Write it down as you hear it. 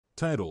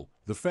Title: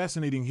 The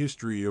Fascinating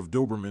History of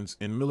Dobermans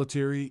in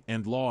Military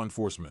and Law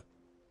Enforcement.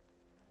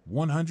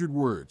 100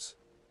 words.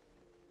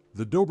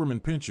 The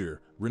Doberman Pinscher,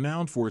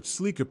 renowned for its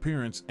sleek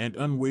appearance and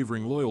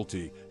unwavering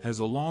loyalty, has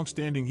a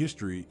long-standing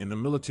history in the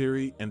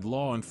military and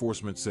law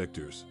enforcement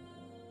sectors.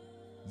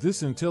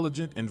 This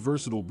intelligent and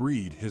versatile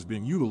breed has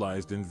been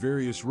utilized in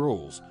various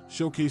roles,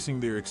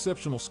 showcasing their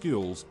exceptional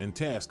skills in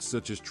tasks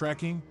such as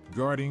tracking,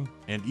 guarding,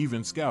 and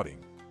even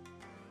scouting.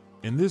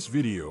 In this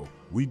video,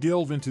 we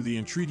delve into the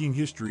intriguing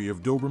history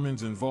of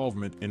Doberman's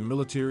involvement in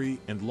military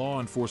and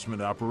law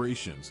enforcement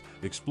operations,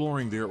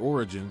 exploring their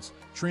origins,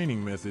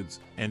 training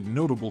methods, and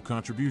notable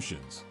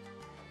contributions.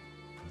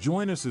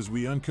 Join us as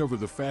we uncover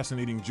the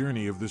fascinating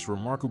journey of this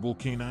remarkable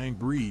canine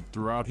breed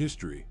throughout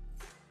history.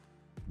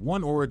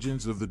 1.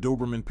 Origins of the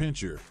Doberman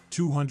Pinscher,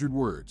 200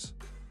 words.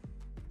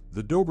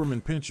 The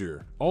Doberman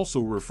Pinscher, also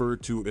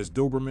referred to as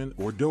Doberman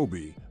or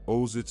Dobie,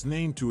 owes its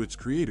name to its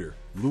creator,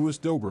 Louis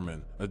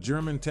Doberman, a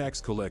German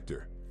tax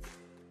collector.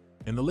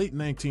 In the late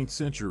 19th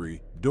century,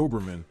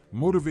 Doberman,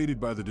 motivated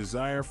by the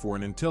desire for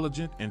an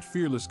intelligent and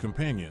fearless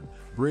companion,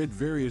 bred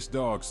various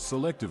dogs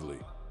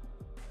selectively.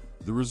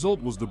 The result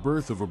was the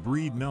birth of a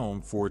breed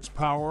known for its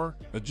power,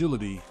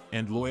 agility,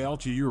 and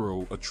loyalty,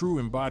 a true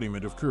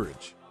embodiment of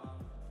courage.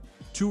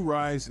 2.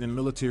 Rise in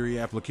military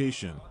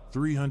application,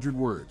 300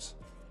 words.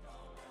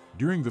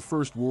 During the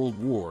First World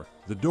War,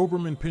 the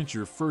Doberman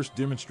Pinscher first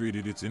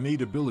demonstrated its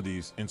innate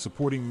abilities in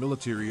supporting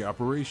military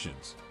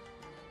operations.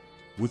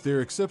 With their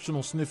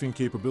exceptional sniffing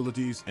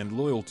capabilities and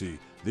loyalty,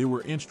 they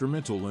were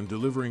instrumental in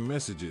delivering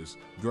messages,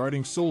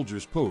 guarding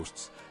soldiers'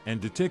 posts,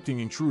 and detecting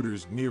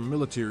intruders near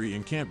military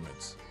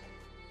encampments.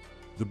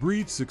 The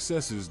breed's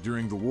successes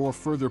during the war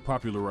further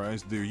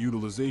popularized their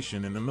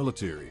utilization in the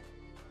military.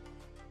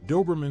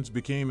 Dobermans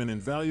became an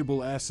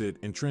invaluable asset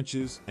in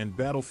trenches and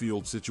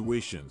battlefield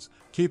situations,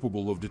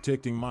 capable of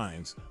detecting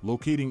mines,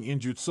 locating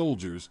injured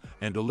soldiers,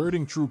 and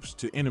alerting troops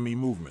to enemy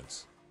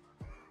movements.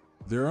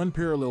 Their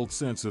unparalleled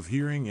sense of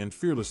hearing and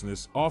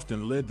fearlessness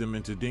often led them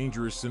into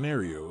dangerous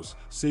scenarios,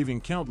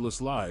 saving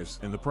countless lives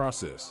in the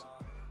process.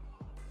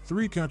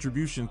 3.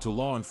 Contribution to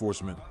law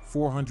enforcement,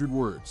 400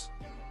 words.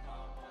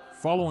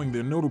 Following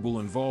their notable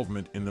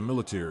involvement in the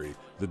military,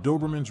 the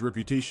Doberman's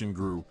reputation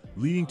grew,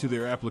 leading to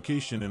their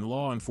application in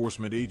law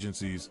enforcement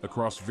agencies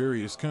across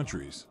various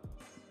countries.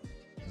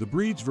 The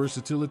breed's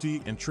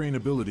versatility and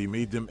trainability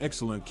made them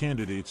excellent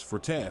candidates for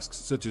tasks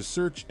such as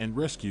search and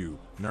rescue,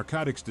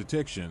 narcotics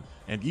detection,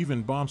 and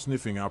even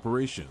bomb-sniffing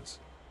operations.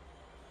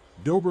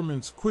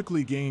 Dobermans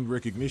quickly gained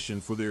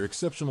recognition for their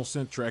exceptional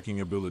scent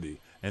tracking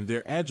ability, and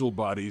their agile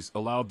bodies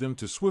allowed them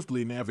to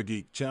swiftly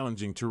navigate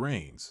challenging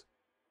terrains.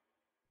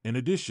 In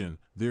addition,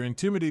 their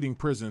intimidating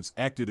presence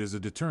acted as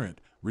a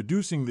deterrent,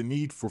 reducing the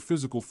need for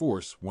physical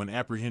force when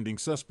apprehending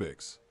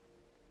suspects.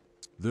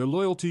 Their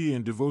loyalty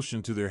and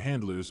devotion to their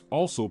handlers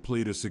also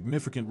played a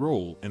significant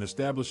role in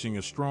establishing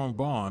a strong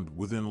bond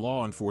within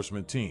law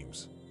enforcement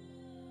teams.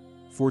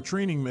 4.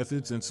 Training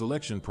methods and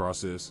selection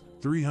process,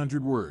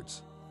 300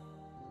 words.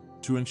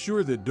 To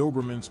ensure that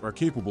Dobermans are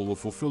capable of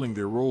fulfilling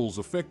their roles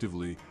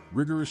effectively,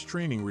 rigorous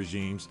training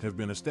regimes have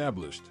been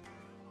established.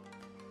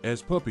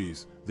 As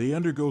puppies, they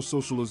undergo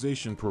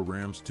socialization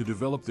programs to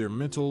develop their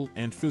mental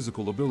and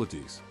physical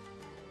abilities.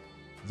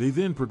 They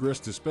then progress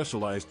to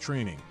specialized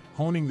training,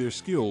 honing their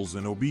skills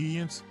in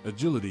obedience,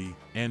 agility,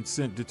 and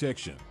scent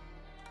detection.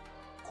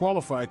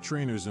 Qualified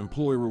trainers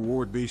employ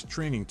reward-based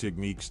training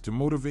techniques to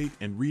motivate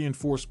and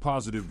reinforce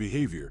positive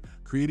behavior,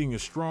 creating a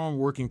strong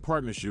working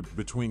partnership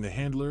between the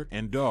handler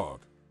and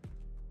dog.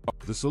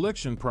 The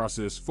selection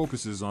process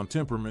focuses on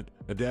temperament,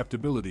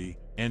 adaptability,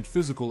 and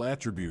physical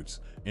attributes,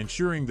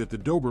 ensuring that the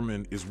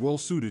Doberman is well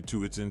suited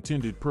to its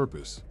intended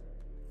purpose.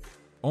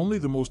 Only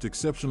the most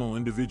exceptional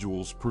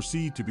individuals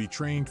proceed to be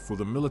trained for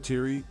the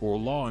military or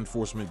law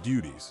enforcement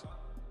duties.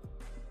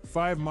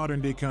 5.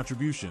 Modern-day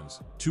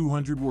contributions,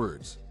 200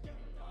 words.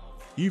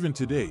 Even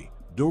today,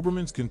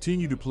 Dobermans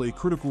continue to play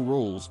critical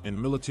roles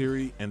in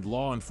military and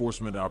law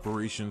enforcement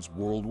operations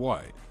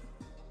worldwide.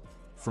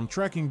 From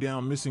tracking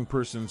down missing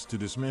persons to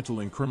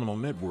dismantling criminal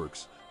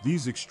networks,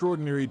 these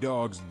extraordinary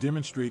dogs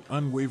demonstrate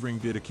unwavering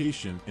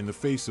dedication in the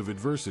face of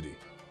adversity.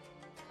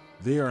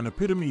 They are an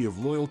epitome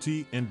of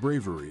loyalty and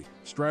bravery,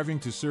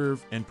 striving to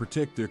serve and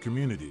protect their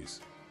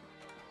communities.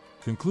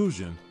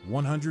 Conclusion,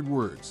 100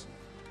 words.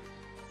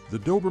 The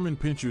Doberman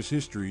Pinscher's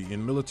history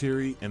in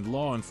military and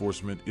law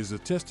enforcement is a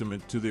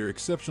testament to their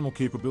exceptional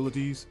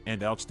capabilities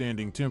and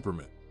outstanding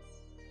temperament.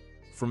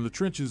 From the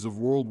trenches of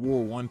World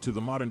War I to the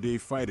modern-day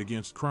fight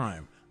against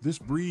crime, this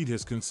breed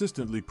has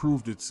consistently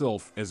proved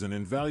itself as an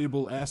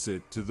invaluable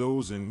asset to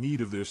those in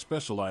need of their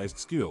specialized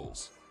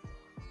skills.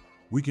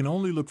 We can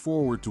only look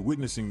forward to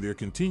witnessing their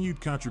continued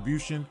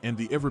contribution and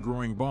the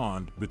ever-growing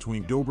bond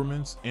between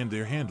Dobermans and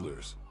their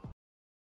handlers.